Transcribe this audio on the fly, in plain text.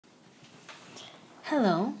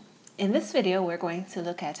Hello. In this video, we're going to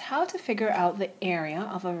look at how to figure out the area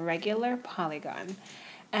of a regular polygon.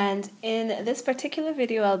 And in this particular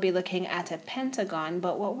video, I'll be looking at a pentagon,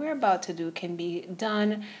 but what we're about to do can be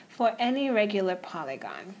done for any regular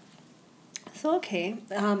polygon. So,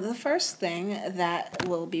 the first thing that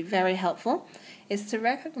will be very helpful is to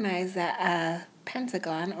recognize that a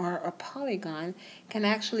pentagon or a polygon can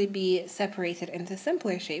actually be separated into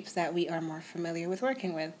simpler shapes that we are more familiar with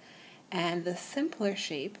working with. And the simpler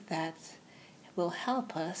shape that will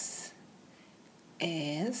help us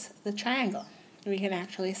is the triangle. We can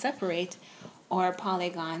actually separate our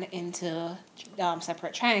polygon into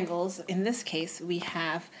separate triangles. In this case, we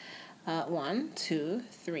have 1, 2,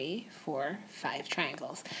 3, 4, 5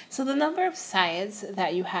 triangles. So the number of sides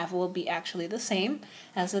that you have will be actually the same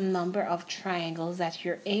as the number of triangles that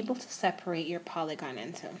you're able to separate your polygon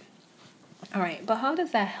into. All right, but how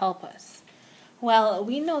does that help us? Well,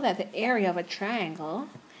 we know that the area of a triangle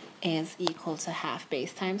is equal to half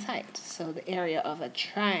base times height. So the area of a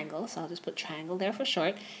triangle, so I'll just put triangle there for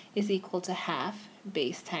short, is equal to half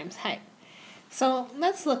base times height. So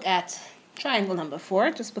let's look at triangle number 4,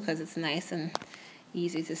 just because it's nice and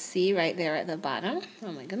easy to see right there at the bottom.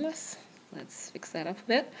 Oh my goodness. Let's fix that up a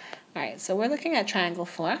bit. All right, so we're looking at triangle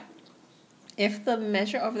 4. If the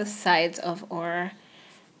measure of the sides of our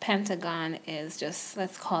pentagon is just,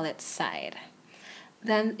 let's call it side,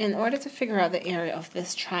 then in order to figure out the area of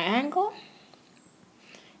this triangle,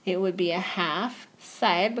 it would be a half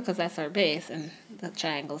side, because that's our base in the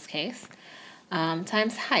triangle's case,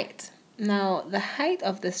 times height. Now, the height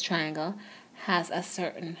of this triangle has a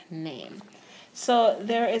certain name. So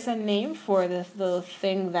there is a name for the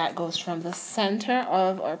thing that goes from the center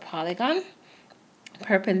of our polygon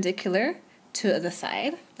perpendicular to the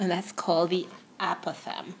side, and that's called the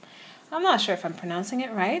apothem. I'm not sure if I'm pronouncing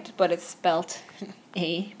it right, but it's spelled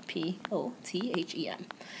A-P-O-T-H-E-M.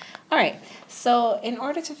 All right, so in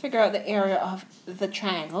order to figure out the area of the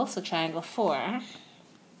triangle, so triangle 4,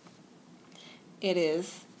 it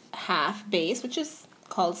is half base, which is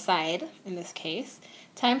called side in this case,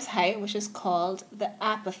 times height, which is called the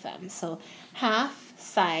apothem. So half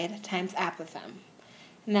side times apothem.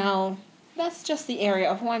 Now, that's just the area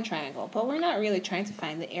of one triangle, but we're not really trying to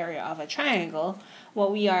find the area of a triangle.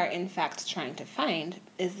 What we are, in fact, trying to find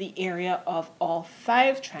is the area of all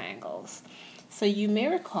 5 triangles. So you may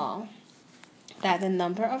recall that the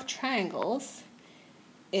number of triangles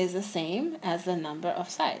is the same as the number of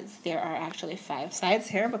sides. There are actually 5 sides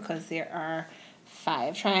here because there are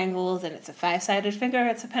 5 triangles, and it's a 5-sided figure,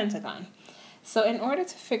 it's a pentagon. So in order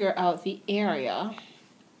to figure out the area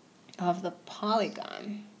of the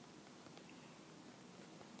polygon,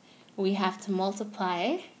 we have to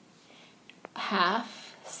multiply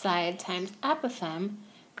half side times apothem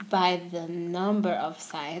by the number of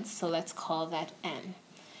sides, so let's call that n.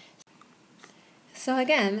 So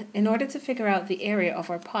again, in order to figure out the area of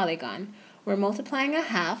our polygon, we're multiplying a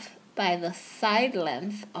half by the side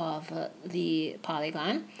length of the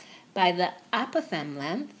polygon, by the apothem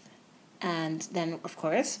length, and then, of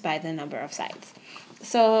course, by the number of sides.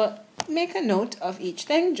 So make a note of each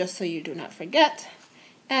thing, just so you do not forget.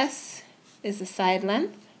 S is the side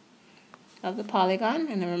length of the polygon,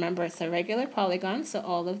 and remember it's a regular polygon, so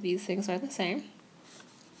all of these things are the same.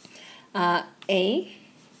 A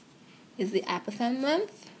is the apothem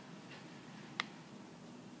length.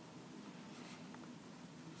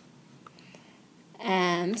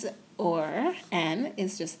 And or n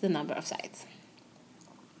is just the number of sides.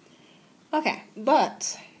 Okay,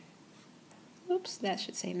 but, oops, that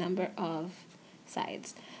should say number of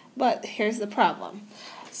sides. But here's the problem.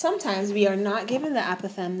 Sometimes we are not given the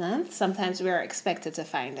apothem length, sometimes we are expected to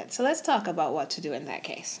find it. So let's talk about what to do in that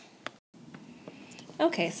case.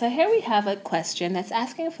 Okay, so here we have a question that's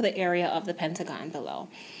asking for the area of the pentagon below.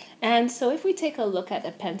 And so if we take a look at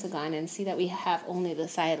the pentagon and see that we have only the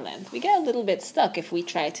side length, we get a little bit stuck if we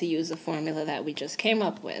try to use the formula that we just came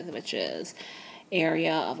up with, which is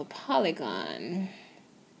area of a polygon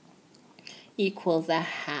equals a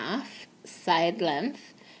half side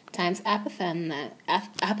length times apothem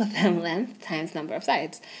length times number of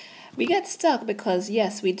sides. We get stuck because,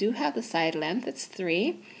 yes, we do have the side length, it's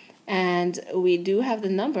 3, and we do have the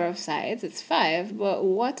number of sides, it's 5, but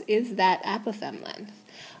what is that apothem length?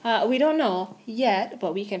 We don't know yet,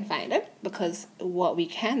 but we can find it, because what we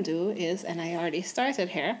can do is, and I already started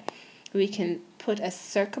here, we can put a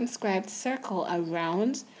circumscribed circle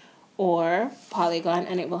around our polygon,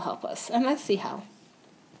 and it will help us. And let's see how.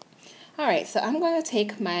 All right, so I'm going to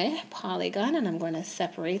take my polygon and I'm going to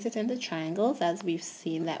separate it into triangles, as we've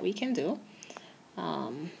seen that we can do.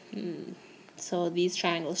 So these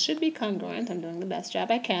triangles should be congruent. I'm doing the best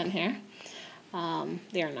job I can here.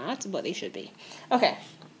 They're not, but they should be. Okay,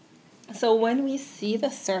 so when we see the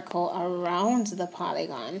circle around the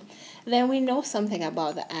polygon, then we know something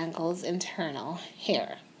about the angles internal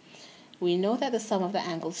here. We know that the sum of the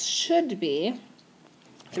angles should be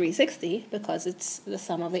 360 because it's the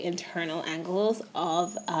sum of the internal angles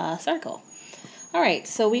of a circle. All right,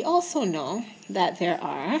 so we also know that there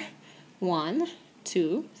are 1,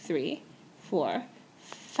 2, 3, 4,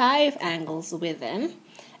 5 angles within,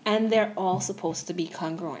 and they're all supposed to be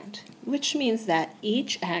congruent, which means that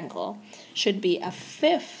each angle should be a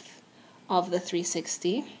fifth of the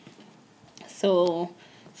 360. So,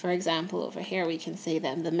 for example, over here we can say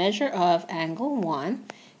that the measure of angle 1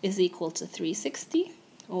 is equal to 360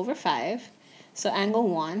 over 5. So angle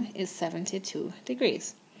 1 is 72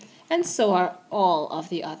 degrees. And so are all of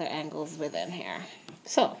the other angles within here.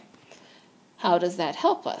 So, how does that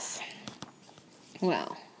help us?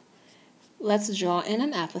 Well, let's draw in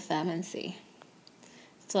an apothem and see.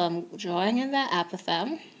 So I'm drawing in that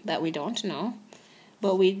apothem that we don't know,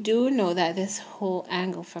 but we do know that this whole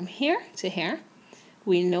angle from here to here,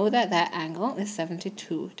 we know that that angle is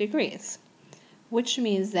 72 degrees, which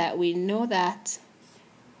means that we know that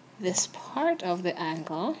this part of the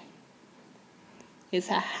angle is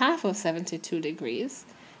a half of 72 degrees,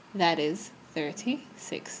 that is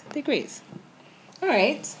 36 degrees. All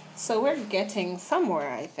right, so we're getting somewhere,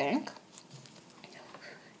 I think.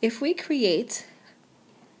 If we create,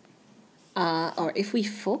 or if we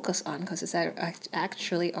focus on, because it's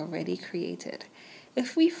actually already created,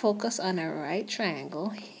 if we focus on a right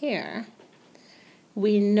triangle here,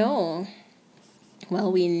 we know, well,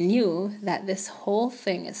 we knew that this whole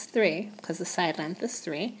thing is 3, because the side length is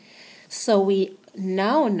 3. So we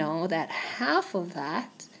now know that half of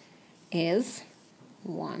that is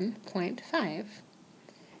 1.5.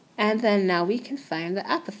 And then now we can find the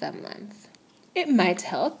apothem length. It might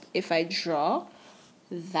help if I draw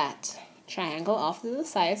that triangle off to the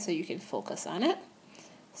side so you can focus on it.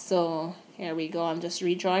 So here we go. I'm just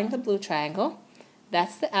redrawing the blue triangle.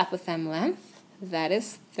 That's the apothem length. That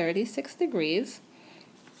is 36 degrees.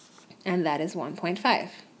 And that is 1.5.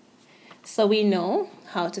 So we know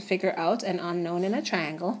how to figure out an unknown in a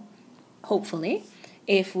triangle, hopefully.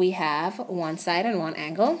 If we have one side and one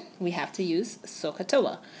angle, we have to use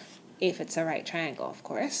SOHCAHTOA, if it's a right triangle, of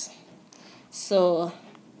course. So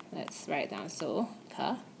let's write down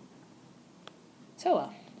SOHCAHTOA.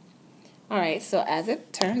 All right, so as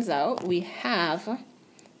it turns out, we have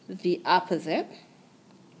the opposite,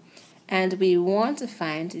 and we want to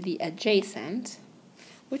find the adjacent,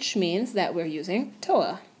 which means that we're using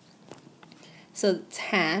TOA. So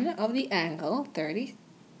tan of the angle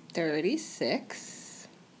 36.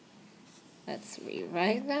 Let's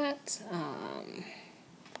rewrite that.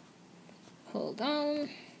 Hold on.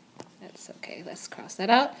 That's okay. Let's cross that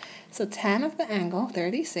out. So tan of the angle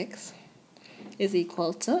 36 is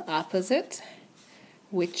equal to opposite,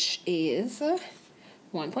 which is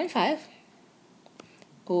 1.5,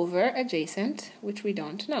 over adjacent, which we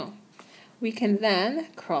don't know. We can then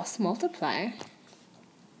cross multiply.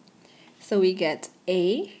 So we get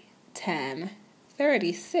A tan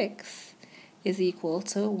 36 is equal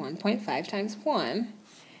to 1.5 times 1.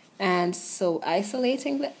 And so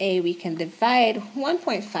isolating the A, we can divide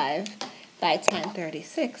 1.5 by tan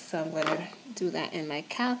 36. So I'm going to do that in my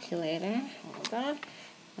calculator. Hold on.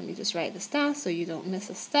 Let me just write this down so you don't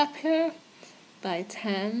miss a step here. By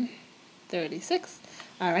tan 36.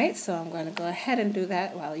 All right, so I'm going to go ahead and do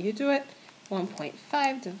that while you do it.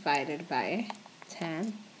 1.5 divided by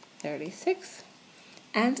tan 36.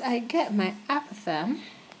 And I get my apothem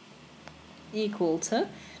equal to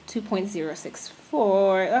 2.064,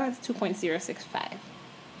 or it's 2.065.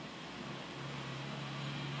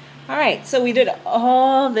 All right, so we did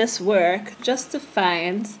all this work just to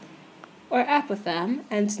find our apothem,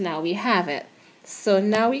 and now we have it. So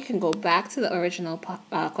now we can go back to the original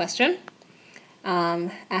question.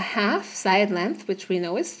 A half side length, which we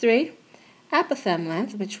know is 3, apothem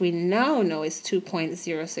length, which we now know is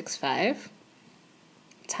 2.065,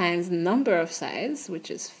 times number of sides,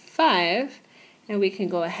 which is 5, and we can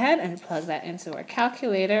go ahead and plug that into our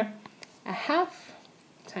calculator. A half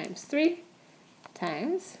times 3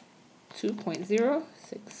 times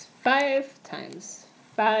 2.065 times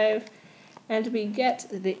 5, and we get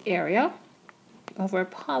the area of our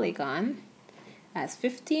polygon as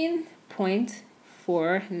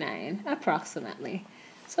 15.49 approximately.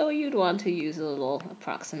 So you'd want to use a little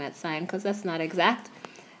approximate sign because that's not exact.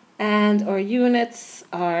 And our units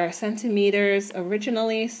are centimeters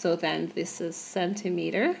originally, so then this is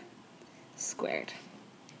centimeter squared.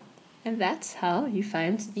 And that's how you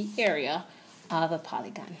find the area of a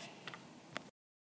polygon.